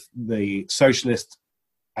with the socialist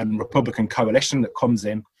and Republican coalition that comes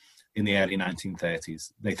in the early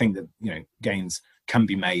 1930s. They think that, gains can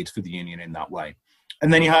be made for the union in that way.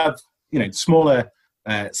 And then you have, smaller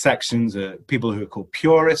sections, people who are called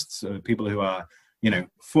purists, people who are,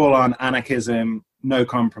 full-on anarchism, no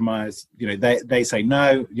compromise. They say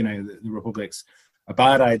no, the Republic's a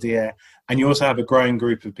bad idea. And you also have a growing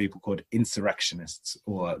group of people called insurrectionists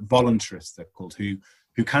or voluntarists, they're called, who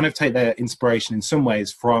kind of take their inspiration in some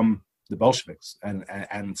ways from the Bolsheviks and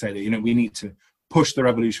say that, we need to push the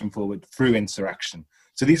revolution forward through insurrection.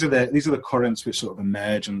 So these are the currents which sort of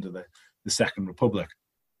emerge under the Second Republic.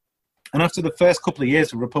 And after the first couple of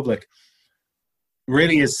years, the Republic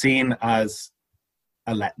really is seen as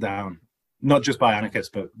a letdown, not just by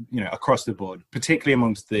anarchists, but across the board, particularly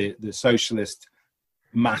amongst the socialist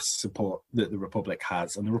mass support that the Republic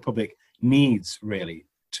has, and the Republic needs really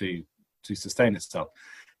to sustain itself.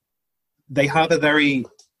 They have a very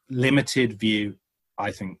limited view,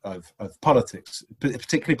 I think, of politics,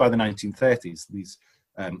 particularly by the 1930s. These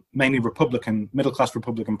mainly middle-class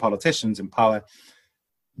Republican politicians in power,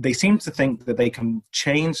 they seem to think that they can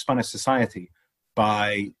change Spanish society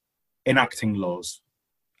by enacting laws,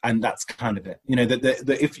 and that's kind of it.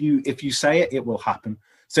 That if you say it, it will happen.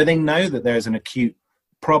 So they know that there is an acute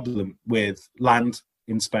problem with land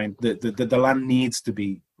in Spain. The land needs to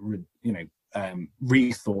be,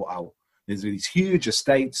 rethought out. There's these huge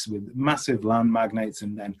estates with massive land magnates,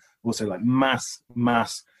 and then also like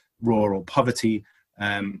mass rural poverty.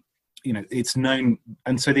 It's known,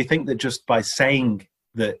 and so they think that just by saying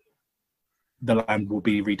that the land will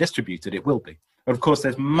be redistributed, it will be. But of course,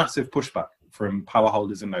 there's massive pushback from power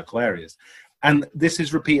holders in local areas, and this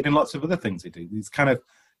is repeated in lots of other things they do. These kind of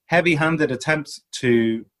heavy-handed attempts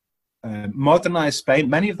to modernize Spain.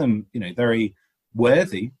 Many of them, very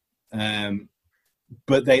worthy.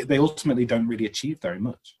 But they ultimately don't really achieve very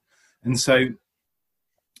much. And so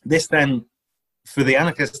this then, for the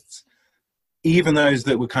anarchists, even those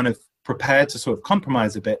that were kind of prepared to sort of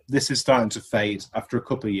compromise a bit, this is starting to fade after a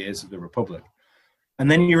couple of years of the Republic. And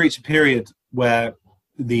then you reach a period where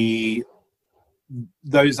those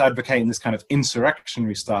advocating this kind of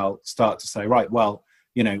insurrectionary style start to say, right, well,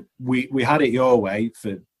 we had it your way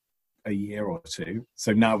for a year or two,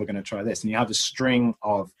 so now we're going to try this. And you have a string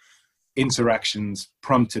of insurrections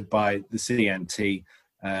prompted by the CNT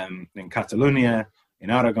in Catalonia, in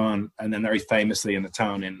Aragon, and then very famously in the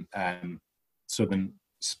town in southern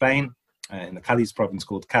Spain, in the Cádiz province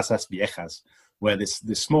called Casas Viejas, where this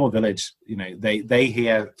small village, they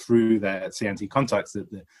hear through their CNT contacts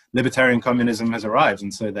that the libertarian communism has arrived,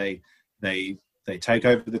 and so they take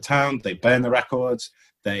over the town, they burn the records,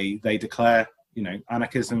 they declare,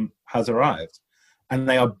 anarchism has arrived. and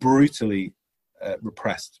they are brutally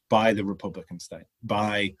repressed by the Republican state,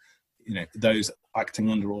 by those acting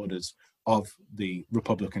under orders of the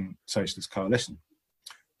Republican Socialist Coalition.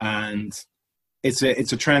 And it's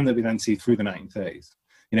a trend that we then see through the 1930s.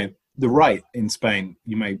 The right in Spain,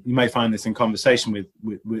 you may find this in conversation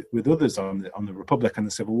with others on the Republic and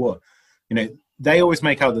the Civil War. They always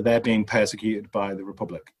make out that they're being persecuted by the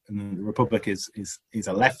Republic, and the Republic is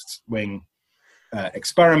a left-wing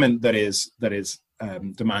experiment that is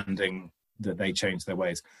demanding that they change their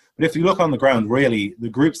ways. But if you look on the ground, really, the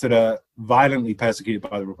groups that are violently persecuted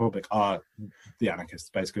by the Republic are the anarchists,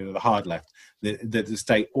 basically, the hard left. The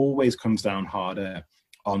state always comes down harder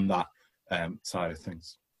on that side of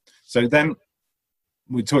things. So then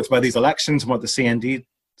we talked about these elections and what the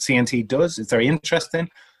CNT does. It's very interesting.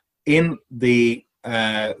 In the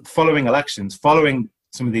following elections, following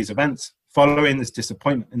some of these events, following this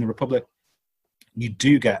disappointment in the Republic, you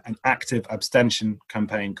do get an active abstention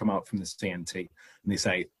campaign come out from the CNT, and they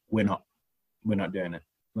say, we're not doing it.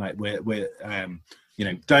 Like we're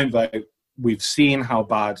don't vote. We've seen how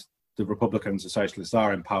bad the Republicans or socialists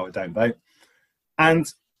are in power. Don't vote. And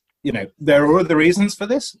there are other reasons for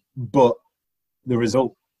this, but the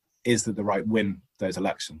result is that the right win those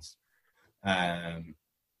elections. And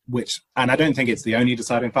I don't think it's the only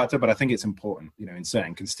deciding factor, but I think it's important. In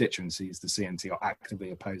certain constituencies, the CNT are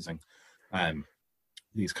actively opposing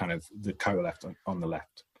these kind of the co-left on the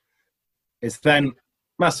left. It's then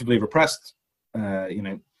massively repressed.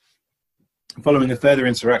 Following a further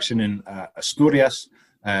insurrection in Asturias,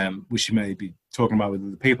 which you may be talking about with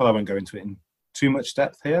other people. I won't go into it in too much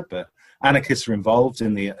depth here, but anarchists are involved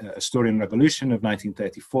in the Asturian Revolution of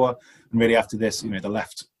 1934, and really after this, the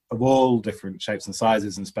left of all different shapes and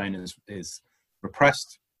sizes in Spain is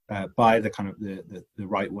repressed by the kind of the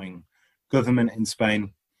right-wing government in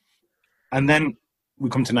Spain. And then we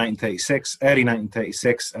come to 1936, early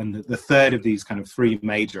 1936, and the third of these kind of three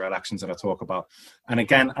major elections that I talk about. And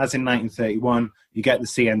again, as in 1931, you get the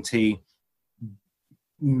CNT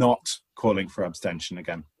not calling for abstention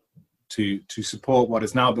again to support what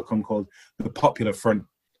has now become called the Popular Front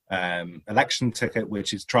election ticket,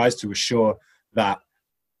 which tries to assure that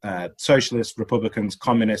socialists, Republicans,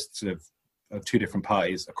 communists of two different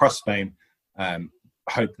parties across Spain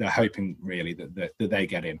they're hoping really that they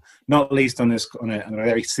get in, not least on a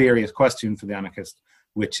very serious question for the anarchists,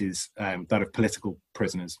 which is that of political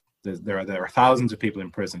prisoners. There are thousands of people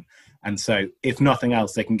in prison, and so if nothing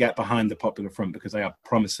else, they can get behind the Popular Front because they are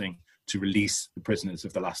promising to release the prisoners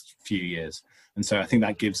of the last few years. And so I think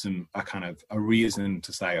that gives them a kind of a reason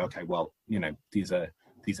to say, okay, well, these are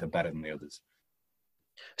better than the others.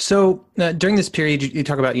 So during this period, you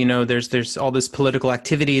talk about, there's all this political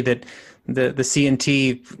activity that the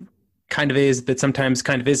CNT kind of is, but sometimes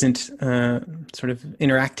kind of isn't sort of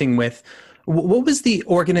interacting with. What was the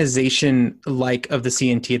organization like of the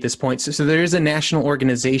CNT at this point? So there is a national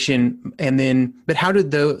organization, but how does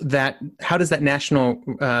that national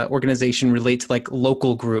organization relate to like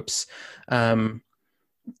local groups? And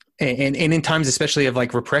in times, especially of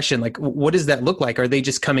like repression, like what does that look like? Are they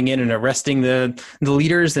just coming in and arresting the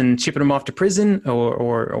leaders and shipping them off to prison,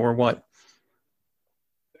 or what?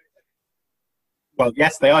 Well,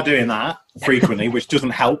 yes, they are doing that frequently, which doesn't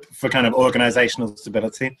help for kind of organizational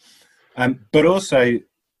stability. But also,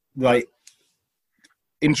 like,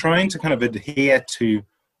 in trying to kind of adhere to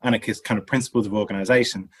anarchist kind of principles of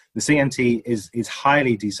organization, the CNT is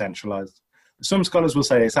highly decentralized. Some scholars will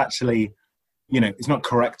say it's actually, it's not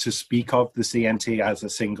correct to speak of the CNT as a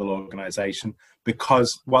single organization,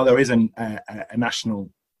 because while there is a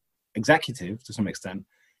national executive to some extent,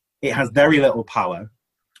 it has very little power,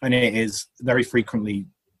 and it is very frequently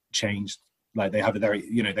changed. Like they have a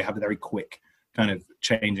very quick kind of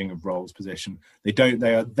changing of roles position.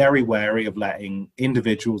 They are very wary of letting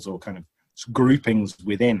individuals or kind of groupings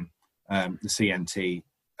within the CNT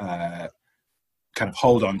kind of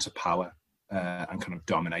hold on to power and kind of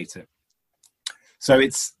dominate it. So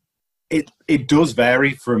it does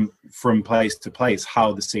vary from place to place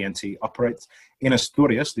how the CNT operates. In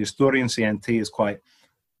Asturias, the Asturian CNT is quite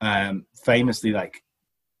famously like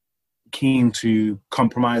keen to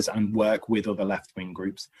compromise and work with other left-wing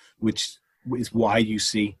groups, which is why you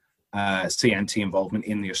see CNT involvement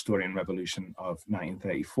in the Asturian Revolution of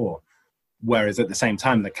 1934. Whereas at the same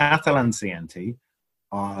time, the Catalan CNT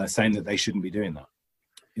are saying that they shouldn't be doing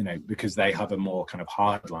that, because they have a more kind of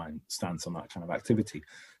hardline stance on that kind of activity.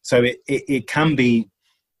 So it can be,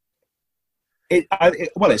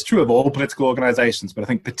 it's true of all political organizations, but I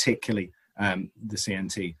think particularly the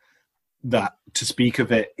CNT, that to speak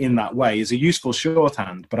of it in that way is a useful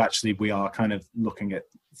shorthand, but actually we are kind of looking at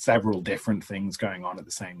several different things going on at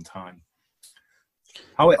the same time.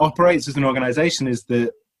 How it operates as an organization is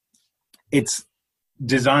that it's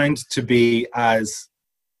designed to be as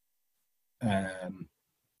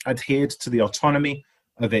adhered to the autonomy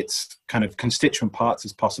of its kind of constituent parts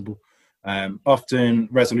as possible. Often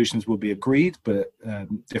resolutions will be agreed, but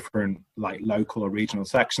different like local or regional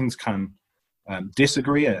sections can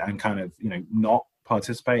disagree and kind of, not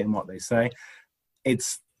participate in what they say.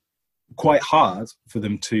 It's quite hard for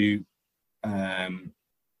them to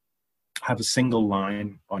have a single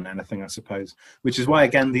line on anything, I suppose, which is why,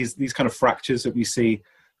 again, these kind of fractures that we see,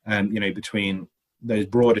 between those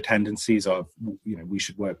broader tendencies of, we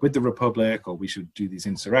should work with the Republic or we should do these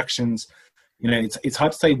insurrections. It's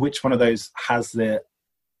hard to say which one of those has the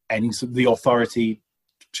authority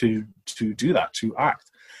to do that, to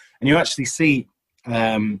act. And you actually see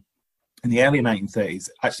in the early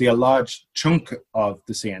 1930s, actually a large chunk of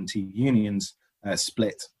the CNT unions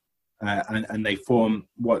split, and they form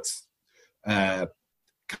what's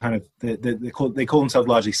kind of they call themselves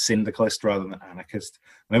largely syndicalist rather than anarchist.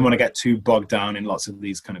 I don't want to get too bogged down in lots of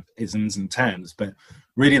these kind of isms and terms, but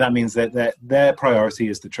really that means that their priority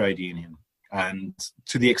is the trade union, and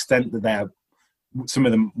to the extent that they're, some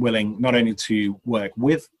of them, willing not only to work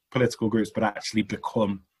with political groups but actually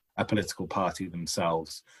become a political party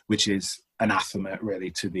themselves, which is anathema really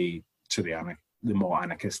to the more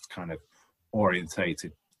anarchist kind of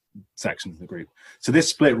orientated sections of the group. So this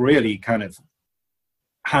split really kind of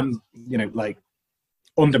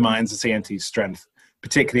undermines the CNT's strength,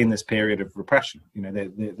 particularly in this period of repression.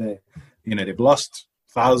 They've lost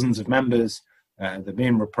thousands of members. They're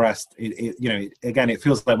being repressed. It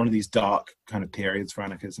feels like one of these dark kind of periods for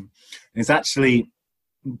anarchism. And it's actually,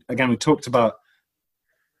 again, we talked about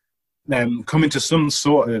them coming to some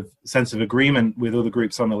sort of sense of agreement with other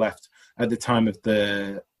groups on the left at the time of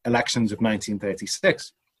the elections of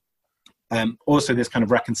 1936. Also, this kind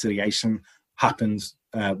of reconciliation happens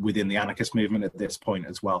within the anarchist movement at this point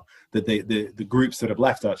as well. That the groups that have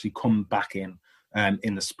left actually come back in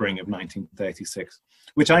the spring of 1936,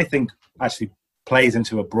 which I think actually plays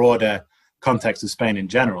into a broader context of Spain in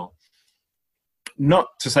general. Not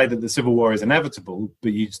to say that the civil war is inevitable,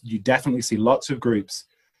 but you definitely see lots of groups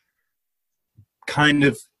kind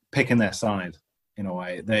of picking their side in a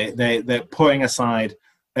way. They're putting aside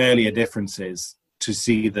earlier differences to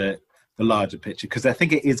see the larger picture, because I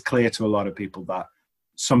think it is clear to a lot of people that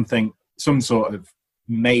some sort of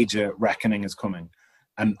major reckoning is coming.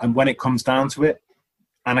 And when it comes down to it,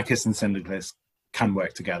 anarchists and syndicalists can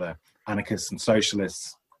work together. Anarchists and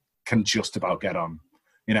socialists can just about get on,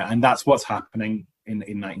 and that's what's happening in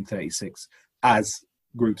 1936 as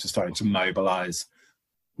groups are starting to mobilize,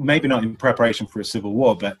 maybe not in preparation for a civil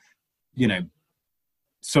war, but,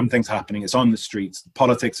 something's happening. It's on the streets.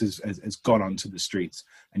 Politics has gone onto the streets,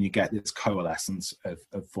 and you get this coalescence of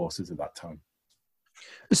forces at that time.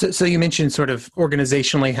 So you mentioned sort of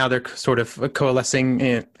organizationally how they're sort of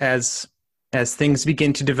coalescing as things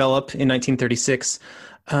begin to develop in 1936.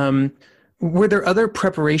 Were there other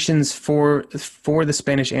preparations for the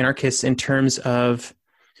Spanish anarchists in terms of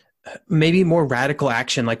maybe more radical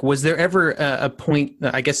action? Like, was there ever a point,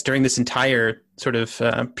 I guess, during this entire sort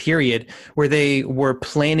of period where they were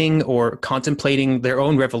planning or contemplating their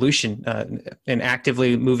own revolution and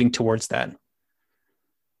actively moving towards that?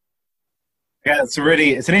 Yeah, it's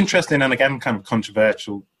an interesting and, again, kind of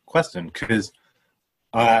controversial question, because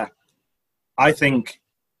I think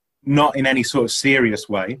not in any sort of serious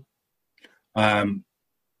way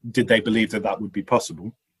did they believe that would be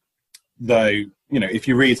possible. Though, if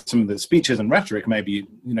you read some of the speeches and rhetoric, maybe,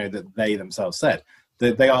 that they themselves said,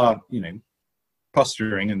 that they are,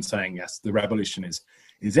 posturing and saying, yes, the revolution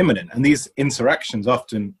is imminent. And these insurrections,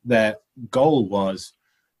 often their goal was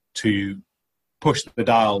to push the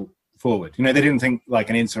dial forward. They didn't think like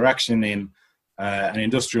an insurrection in an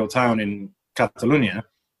industrial town in Catalonia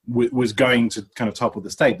was going to kind of topple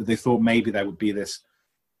the state, but they thought maybe there would be this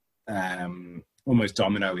almost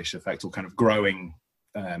domino-ish effect, or kind of growing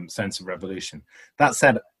sense of revolution. That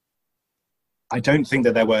said, I don't think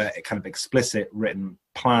that there were kind of explicit written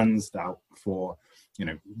plans out for,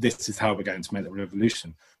 this is how we're going to make the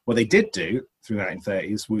revolution. What they did do through the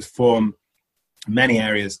 1930s was form many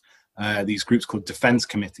areas, these groups called defense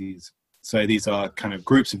committees. So these are kind of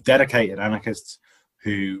groups of dedicated anarchists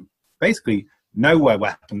who basically know where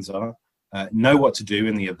weapons are, know what to do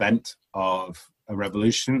in the event of a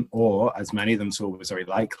revolution, or, as many of them saw was very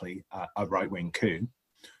likely, a right-wing coup.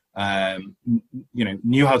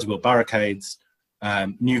 Knew how to build barricades,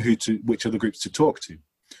 knew which other groups to talk to.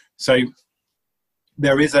 So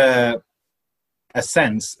there is a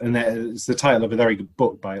sense, and it's the title of a very good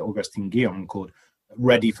book by Augustin Guillaume called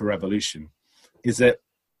 "Ready for Revolution," is that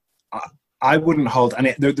I wouldn't hold,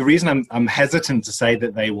 and the reason I'm hesitant to say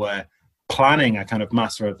that they were planning a kind of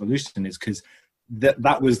mass revolution is because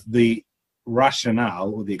that was the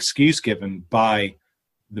rationale or the excuse given by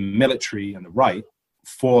the military and the right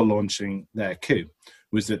for launching their coup,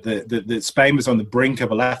 was that Spain was on the brink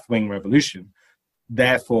of a left-wing revolution,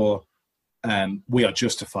 therefore we are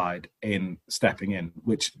justified in stepping in,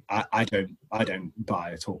 which I don't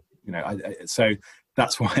buy at all. So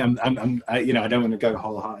that's why I don't want to go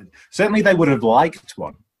wholehearted. Certainly they would have liked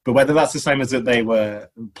one, but whether that's the same as that they were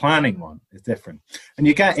planning one is different. And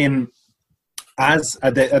you get in as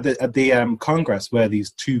at the Congress, where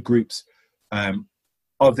these two groups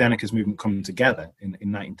of the anarchist movement come together in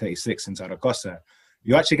 1936 in Zaragoza,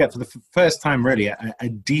 you actually get for the first time really a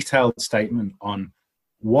detailed statement on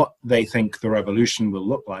what they think the revolution will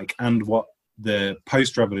look like and what the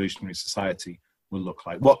post-revolutionary society will look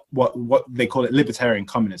like. What they call it libertarian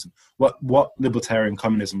communism. What libertarian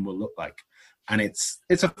communism will look like. And it's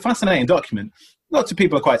a fascinating document. Lots of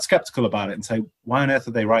people are quite skeptical about it and say, why on earth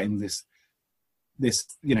are they writing this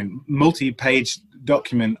multi-page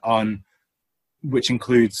document on which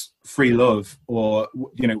includes free love, or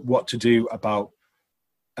what to do about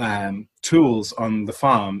tools on the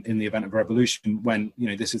farm in the event of a revolution, when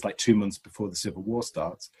this is like 2 months before the Civil War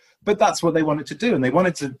starts. But that's what they wanted to do, and they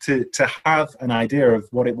wanted to have an idea of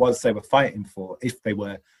what it was they were fighting for if they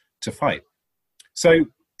were to fight. So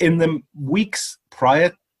in the weeks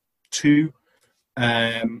prior to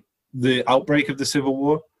the outbreak of the Civil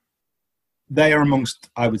War, they are amongst,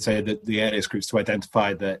 I would say, the earliest groups to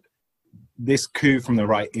identify that this coup from the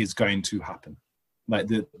right is going to happen. Like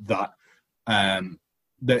they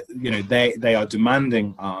are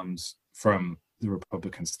demanding arms from the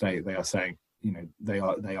Republican state. They are saying, they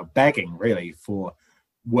are begging really for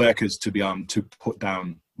workers to be armed to put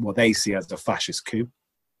down what they see as a fascist coup,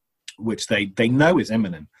 which they know is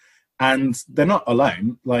imminent. And they're not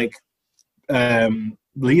alone. Like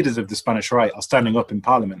leaders of the Spanish right are standing up in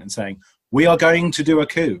Parliament and saying, we are going to do a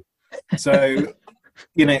coup. So,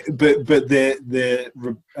 but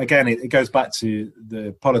again, it goes back to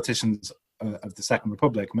the politicians of the Second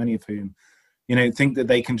Republic, many of whom, think that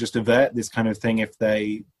they can just avert this kind of thing if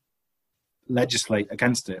they legislate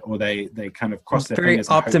against it, or they kind of cross their fingers.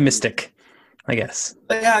 Very optimistic, I guess.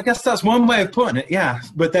 Yeah, I guess that's one way of putting it. Yeah,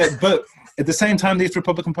 but at the same time, these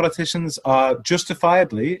Republican politicians are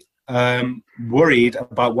justifiably worried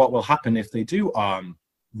about what will happen if they do arm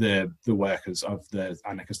the workers of the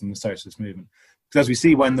anarchist and the socialist movement. Because as we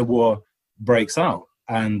see, when the war breaks out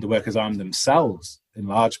and the workers arm themselves in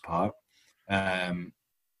large part, then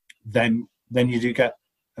you do get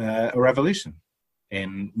a revolution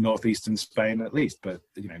in northeastern Spain, at least. But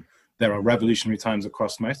there are revolutionary times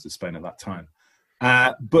across most of Spain at that time.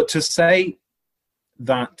 But to say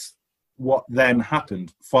that what then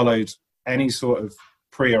happened followed any sort of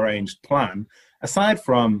prearranged plan, aside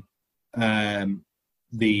from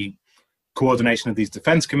the coordination of these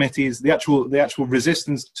defense committees, the actual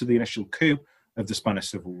resistance to the initial coup of the Spanish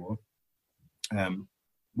Civil War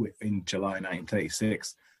in July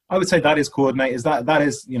 1936, I would say that is coordinated. That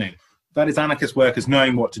is anarchist workers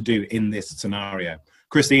knowing what to do in this scenario.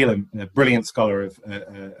 Chris Elam, a brilliant scholar of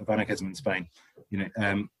anarchism in Spain,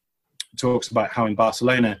 talks about how in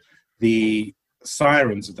Barcelona the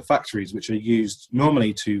sirens of the factories, which are used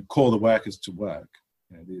normally to call the workers to work,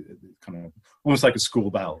 the kind of almost like a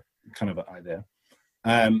school bell kind of idea.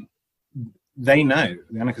 The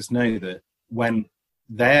anarchists know that when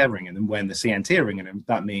they're ringing them, when the CNT are ringing them,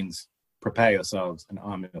 that means prepare yourselves and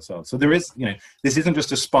arm yourselves. So there is, this isn't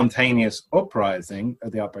just a spontaneous uprising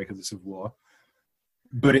at the outbreak of the Civil War,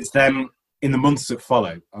 but it's then in the months that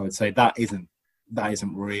follow, I would say that isn't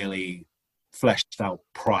really fleshed out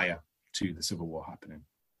prior to the Civil War happening.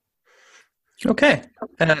 Okay,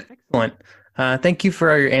 excellent. Thank you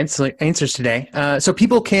for all your answers today. So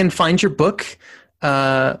people can find your book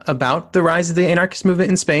about the rise of the anarchist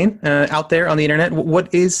movement in Spain out there on the internet.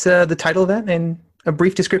 What is the title of that, and a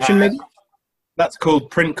brief description maybe? That's called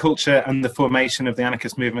Print Culture and the Formation of the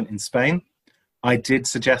Anarchist Movement in Spain. I did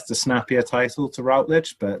suggest a snappier title to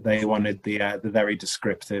Routledge, but they wanted the very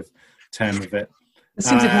descriptive term of it. It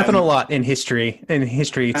seems to happen a lot in history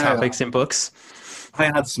topics in books. I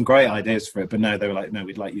had some great ideas for it, but no, they were like, no,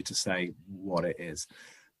 we'd like you to say what it is.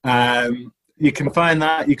 You can find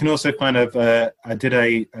that. You can also find I did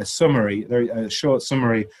a summary, a short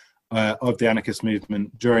summary of the anarchist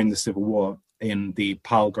movement during the Civil War in the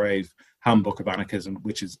Palgrave Handbook of Anarchism,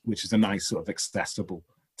 which is a nice sort of accessible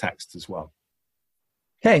text as well.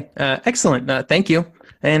 Okay, excellent. Thank you,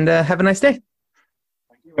 and have a nice day.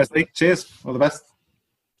 Thank you, Wesley. Cheers. All the best.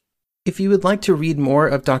 If you would like to read more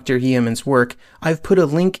of Dr. Yeoman's work, I've put a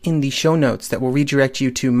link in the show notes that will redirect you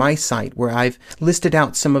to my site where I've listed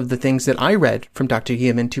out some of the things that I read from Dr.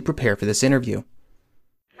 Yeoman to prepare for this interview.